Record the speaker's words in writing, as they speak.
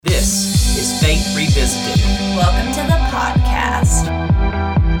Revisited. Welcome to the podcast.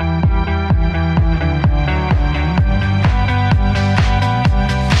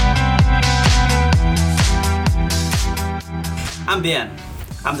 I'm Ben.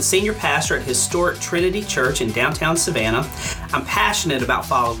 I'm the senior pastor at Historic Trinity Church in downtown Savannah. I'm passionate about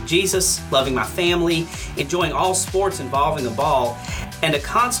following Jesus, loving my family, enjoying all sports involving a ball, and a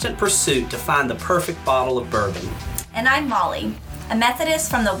constant pursuit to find the perfect bottle of bourbon. And I'm Molly, a Methodist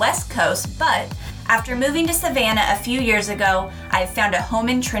from the West Coast, but after moving to Savannah a few years ago, I've found a home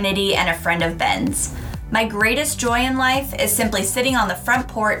in Trinity and a friend of Ben's. My greatest joy in life is simply sitting on the front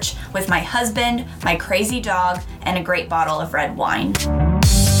porch with my husband, my crazy dog, and a great bottle of red wine.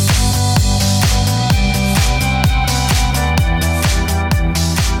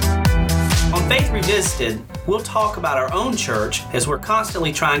 On Faith Revisited, we'll talk about our own church as we're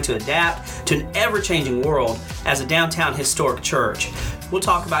constantly trying to adapt to an ever-changing world as a downtown historic church. We'll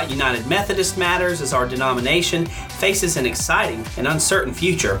talk about United Methodist matters as our denomination faces an exciting and uncertain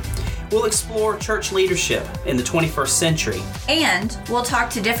future. We'll explore church leadership in the 21st century. And we'll talk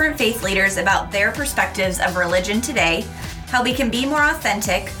to different faith leaders about their perspectives of religion today, how we can be more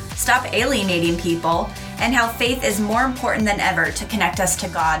authentic, stop alienating people, and how faith is more important than ever to connect us to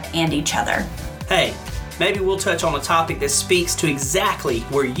God and each other. Hey, maybe we'll touch on a topic that speaks to exactly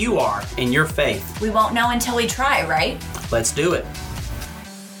where you are in your faith. We won't know until we try, right? Let's do it.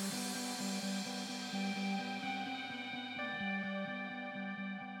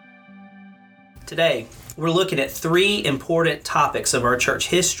 Today, we're looking at three important topics of our church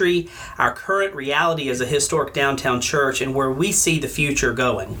history, our current reality as a historic downtown church, and where we see the future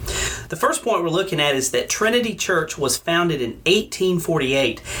going. The first point we're looking at is that Trinity Church was founded in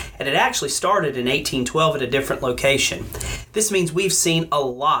 1848, and it actually started in 1812 at a different location. This means we've seen a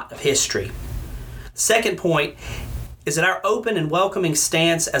lot of history. Second point is that our open and welcoming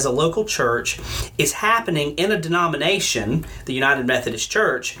stance as a local church is happening in a denomination, the United Methodist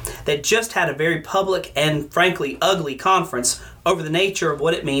Church, that just had a very public and frankly ugly conference over the nature of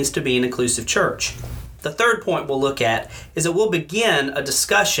what it means to be an inclusive church. The third point we'll look at is that we'll begin a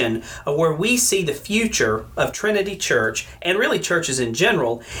discussion of where we see the future of Trinity Church, and really churches in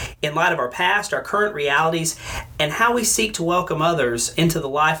general, in light of our past, our current realities, and how we seek to welcome others into the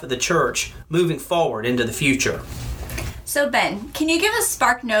life of the church moving forward into the future. So Ben, can you give us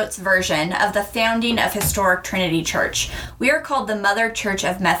SparkNotes version of the founding of Historic Trinity Church? We are called the Mother Church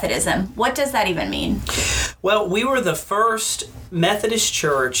of Methodism. What does that even mean? Well, we were the first Methodist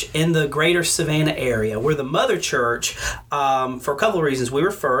church in the greater Savannah area. We're the mother church for a couple of reasons. We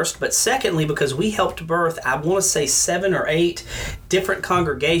were first, but secondly, because we helped birth, I want to say 7 or 8 different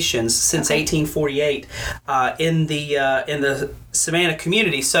congregations since 1848 in the Savannah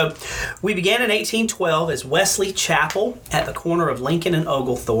community. So we began in 1812 as Wesley Chapel at the corner of Lincoln and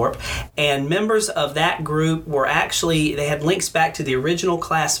Oglethorpe, and members of that group were actually, they had links back to the original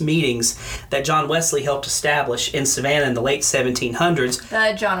class meetings that John Wesley helped establish in Savannah in the late 1700s.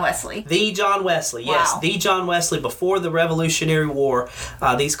 The John Wesley. The John Wesley, yes. Wow. The John Wesley. Before the Revolutionary War,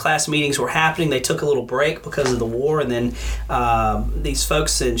 these class meetings were happening. They took a little break because of the war, and then these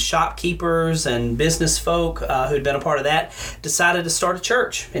folks and shopkeepers and business folk who'd been a part of that decided to start a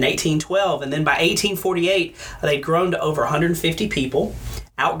church in 1812. And then by 1848, they'd grown to over 150 people,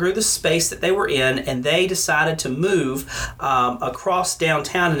 outgrew the space that they were in, and they decided to move across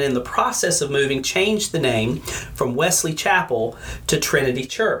downtown, and in the process of moving, changed the name from Wesley Chapel to Trinity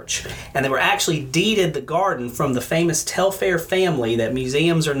Church. And they were actually deeded the garden from the famous Telfair family that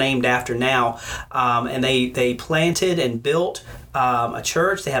museums are named after now, and they planted and built a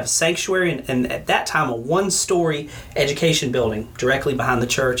church. They have a sanctuary, and at that time a one-story education building directly behind the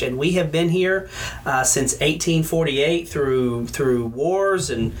church. And we have been here since 1848 through wars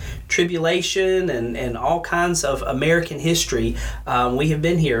and tribulation and all kinds of American history. We have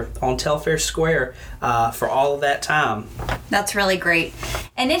been here on Telfair Square for all of that time. That's really great.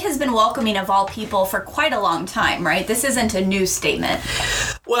 And it has been welcoming of all people for quite a long time, right? This isn't a new statement.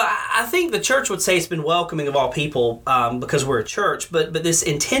 Well, I think the church would say it's been welcoming of all people because we're a church, but this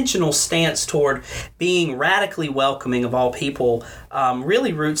intentional stance toward being radically welcoming of all people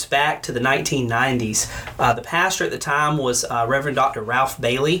really roots back to the 1990s. The pastor at the time was Reverend Dr. Ralph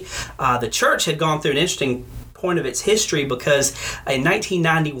Bailey. The church had gone through an interesting point of its history because in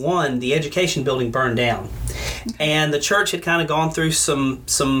 1991 the education building burned down, and the church had kind of gone through some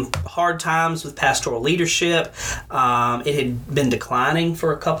hard times with pastoral leadership. It had been declining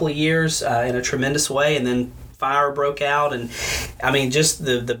for a couple of years in a tremendous way, and then fire broke out, and I mean, just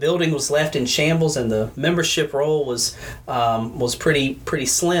the building was left in shambles, and the membership roll was pretty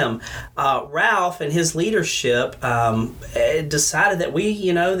slim. Ralph and his leadership decided that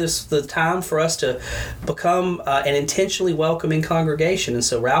this is the time for us to become an intentionally welcoming congregation, and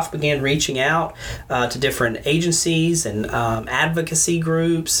so Ralph began reaching out to different agencies and advocacy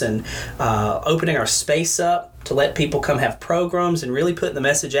groups, and opening our space up to let people come have programs, and really putting the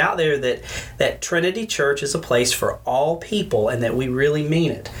message out there that Trinity Church is a place for all people, and that we really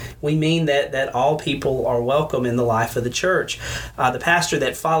mean it. We mean that all people are welcome in the life of the church. The pastor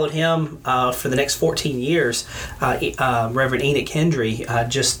that followed him for the next 14 years, Reverend Enoch Hendry,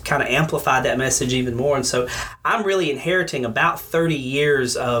 just kind of amplified that message even more. And so I'm really inheriting about 30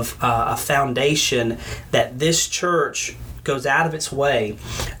 years of a foundation that this church goes out of its way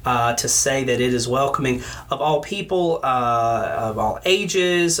to say that it is welcoming of all people, of all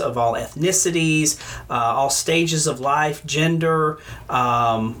ages, of all ethnicities, all stages of life, gender,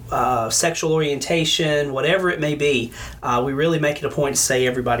 sexual orientation, whatever it may be. We really make it a point to say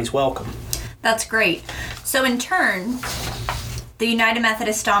everybody's welcome. That's great. So in turn, the United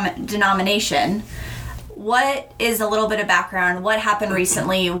Methodist denomination, what is a little bit of background? What happened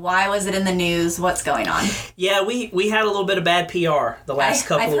recently? Why was it in the news? What's going on? Yeah, we had a little bit of bad PR the last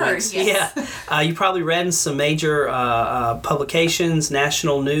couple of weeks. Yes. Yeah, you probably read in some major publications,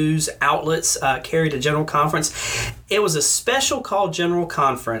 national news outlets carried a general conference. It was a special called general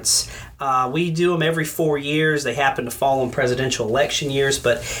conference. We do them every 4 years. They happen to fall in presidential election years,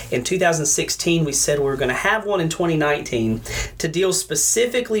 but in 2016 we said we were going to have one in 2019 to deal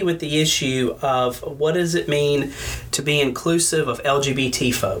specifically with the issue of what does it mean to be inclusive of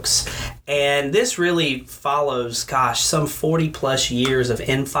LGBT folks. And this really follows, some 40 plus years of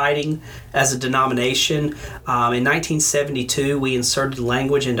infighting as a denomination. In 1972, we inserted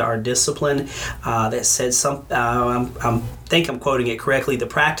language into our discipline that said I think I'm quoting it correctly, the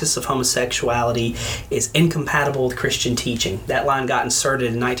practice of homosexuality is incompatible with Christian teaching. That line got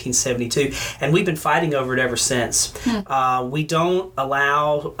inserted in 1972, and we've been fighting over it ever since. We don't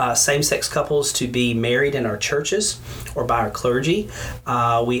allow same-sex couples to be married in our churches or by our clergy.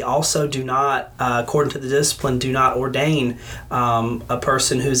 We also do not, according to the discipline, do not ordain a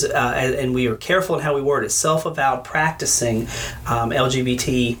person who's, and we are careful in how we word it, self-avowed practicing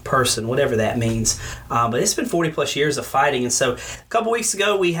LGBT person, whatever that means. But it's been 40 plus years of fighting. And so a couple weeks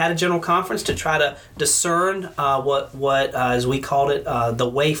ago, we had a general conference to try to discern what as we called it, the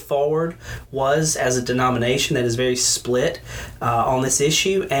way forward was as a denomination that is very split on this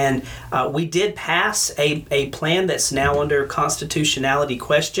issue. And we did pass a plan that's now under constitutionality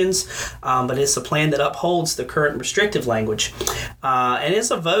questions, but it's a plan that upholds the current restrictive language. And it's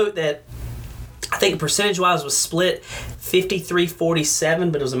a vote that I think percentage-wise was split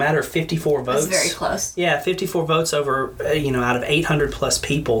 53-47, but it was a matter of 54 votes. That's very close. Yeah, 54 votes over, out of 800 plus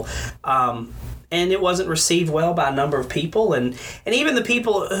people. And it wasn't received well by a number of people. And even the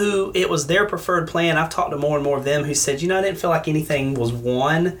people who it was their preferred plan, I've talked to more and more of them who said, I didn't feel like anything was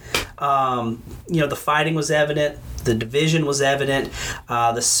won. The fighting was evident. The division was evident.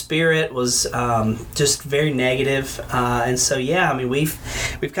 The spirit was just very negative. And so, we've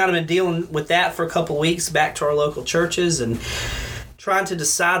kind of been dealing with that for a couple of weeks back to our local churches and trying to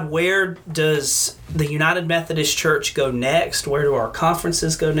decide where does the United Methodist Church go next? Where do our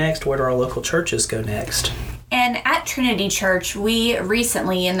conferences go next? Where do our local churches go next? And at Trinity Church, we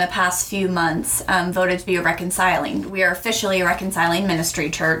recently, in the past few months, voted to be We are officially a reconciling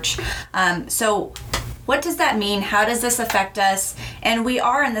ministry church. So what does that mean? How does this affect us? And we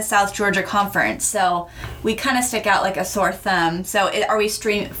are in the South Georgia Conference, so we kind of stick out like a sore thumb. So are we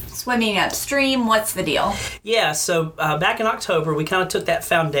swimming upstream? What's the deal? Yeah, so back in October, we kind of took that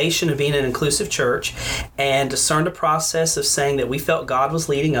foundation of being an inclusive church and discerned a process of saying that we felt God was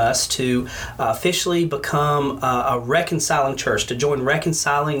leading us to officially become a reconciling church, to join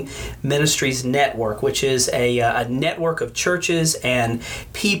Reconciling Ministries Network, which is a network of churches and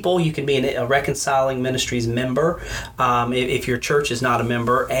people. You can be a Reconciling Ministries member if your church is not a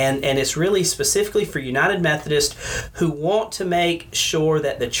member, and it's really specifically for United Methodists who want to make sure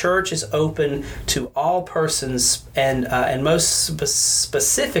that the church is open to all persons and most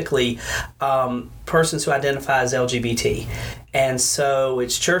specifically persons who identify as LGBT. And so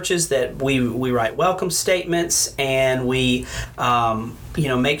it's churches that we write welcome statements, and we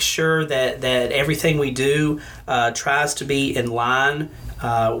make sure that everything we do tries to be in line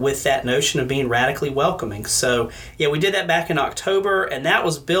with that notion of being radically welcoming. So, we did that back in October, and that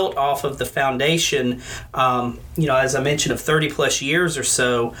was built off of the foundation, as I mentioned, of 30 plus years or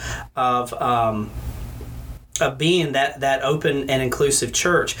so of being that open and inclusive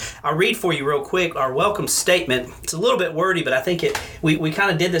church. I'll read for you real quick our welcome statement. It's a little bit wordy, but I think we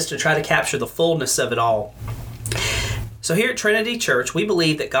kind of did this to try to capture the fullness of it all. So here at Trinity Church, we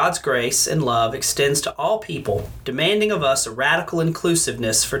believe that God's grace and love extends to all people, demanding of us a radical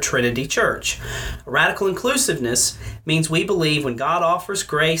inclusiveness for Trinity Church. A radical inclusiveness means we believe when God offers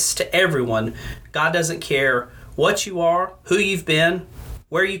grace to everyone, God doesn't care what you are, who you've been,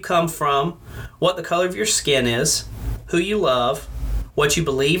 where you come from, what the color of your skin is, who you love, what you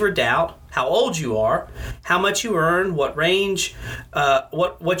believe or doubt, how old you are, how much you earn, what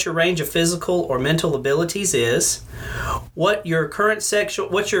what your range of physical or mental abilities is, what your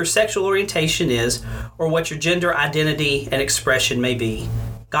sexual orientation is, or what your gender identity and expression may be.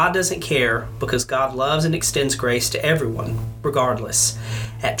 God doesn't care because God loves and extends grace to everyone, regardless.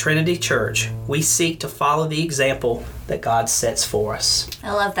 At Trinity Church, we seek to follow the example that God sets for us.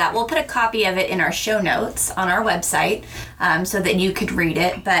 I love that. We'll put a copy of it in our show notes on our website so that you could read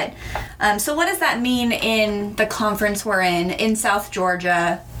it. But so what does that mean in the conference we're in South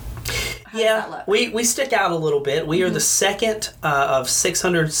Georgia? Yeah, we stick out a little bit. We are the second of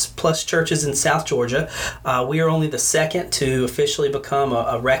 600 plus churches in South Georgia. We are only the second to officially become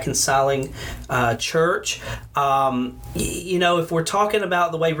a reconciling church. If we're talking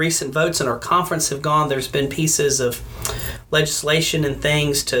about the way recent votes in our conference have gone, there's been pieces of legislation and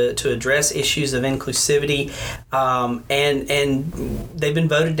things to address issues of inclusivity, and they've been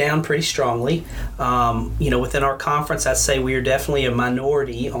voted down pretty strongly. Within our conference, I'd say we are definitely a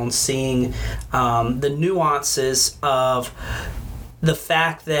minority on seeing the nuances of the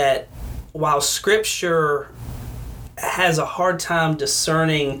fact that while Scripture has a hard time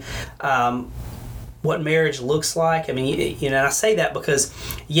discerning what marriage looks like. I mean, and I say that because,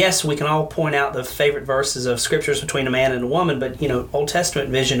 yes, we can all point out the favorite verses of scriptures between a man and a woman, but, Old Testament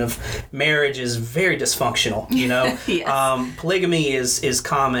vision of marriage is very dysfunctional, Yes. Polygamy is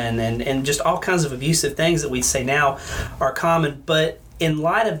common, and just all kinds of abusive things that we'd say now are common. But in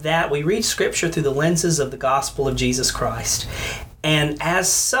light of that, we read Scripture through the lenses of the gospel of Jesus Christ. And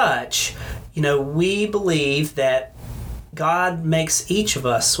as such, we believe that God makes each of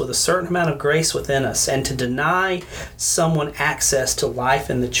us with a certain amount of grace within us, and to deny someone access to life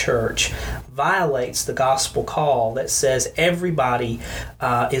in the church violates the gospel call that says everybody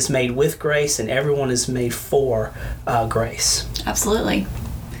is made with grace and everyone is made for grace. Absolutely.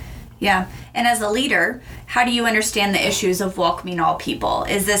 Yeah. And as a leader, how do you understand the issues of welcoming all people?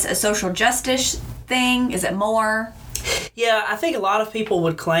 Is this a social justice thing? Is it more? Yeah, I think a lot of people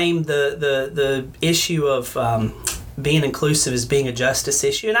would claim the issue of being inclusive as being a justice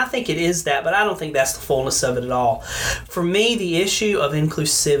issue, and I think it is that, but I don't think that's the fullness of it at all. For me, the issue of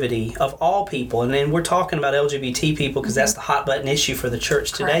inclusivity of all people, and then we're talking about LGBT people because that's the hot button issue for the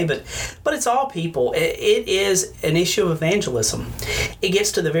church today, but it's all people. It is an issue of evangelism. It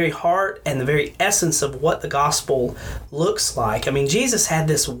gets to the very heart and the very essence of what the gospel looks like. I mean, Jesus had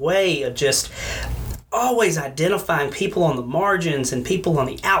this way of just always identifying people on the margins and people on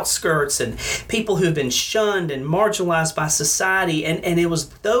the outskirts and people who've been shunned and marginalized by society. And it was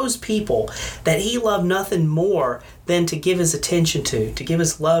those people that he loved nothing more than to give his attention to give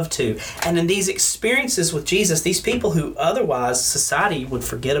his love to. And in these experiences with Jesus, these people who otherwise society would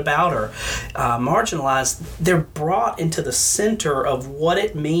forget about or marginalize, they're brought into the center of what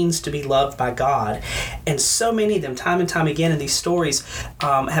it means to be loved by God. And so many of them, time and time again in these stories,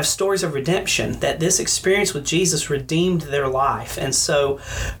 have stories of redemption, that this experience with Jesus redeemed their life. And so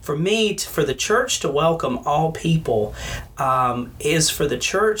for me, for the church to welcome all people is for the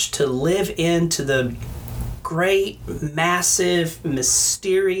church to live into the great, massive,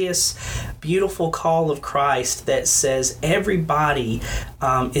 mysterious, beautiful call of Christ that says everybody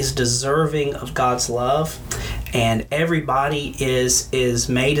is deserving of God's love, and everybody is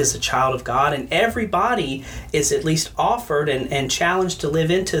made as a child of God, and everybody is at least offered and challenged to live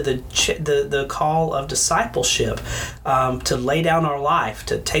into the call of discipleship, to lay down our life,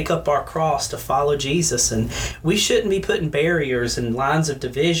 to take up our cross, to follow Jesus. And we shouldn't be putting barriers and lines of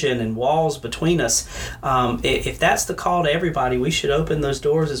division and walls between us. If that's the call to everybody, we should open those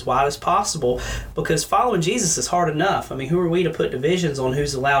doors as wide as possible, because following Jesus is hard enough. I mean, who are we to put divisions on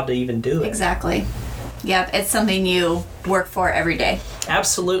who's allowed to even do it? Exactly. Yep, it's something you work for every day.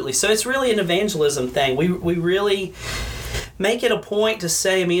 Absolutely. So it's really an evangelism thing. We really make it a point to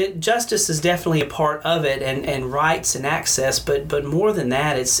say, I mean, justice is definitely a part of it, and rights and access, but more than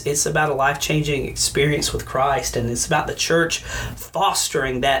that, it's about a life-changing experience with Christ, and it's about the church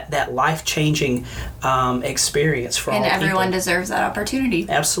fostering that life-changing experience for all people. And everyone deserves that opportunity.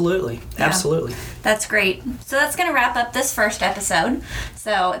 Absolutely. Yeah. Absolutely. That's great. So that's going to wrap up this first episode.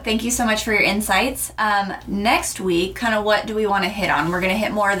 So thank you so much for your insights. Next week, kind of what do we want to hit on? We're going to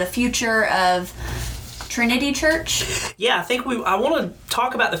hit more of the future of Trinity Church? Yeah, I think I want to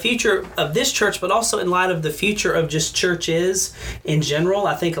talk about the future of this church, but also in light of the future of just churches in general.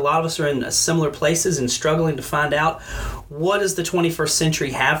 I think a lot of us are in similar places and struggling to find out, what does the 21st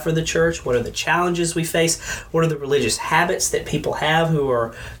century have for the church? What are the challenges we face? What are the religious habits that people have who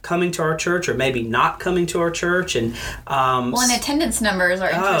are coming to our church or maybe not coming to our church? And and attendance numbers are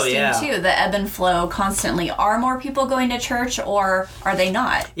interesting too. The ebb and flow constantly. Are more people going to church, or are they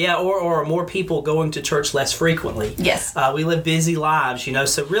not? Yeah, or are more people going to church less frequently? Yes. We live busy lives,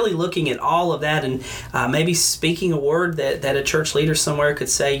 so really looking at all of that, and maybe speaking a word that a church leader somewhere could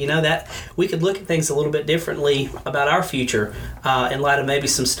say, that we could look at things a little bit differently about our future in light of maybe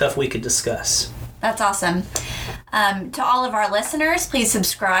some stuff we could discuss. That's awesome. To all of our listeners, please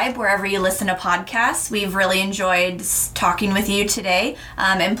subscribe wherever you listen to podcasts. We've really enjoyed talking with you today,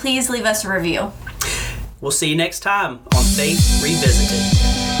 and please leave us a review. We'll see you next time on Faith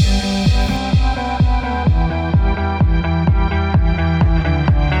Revisited.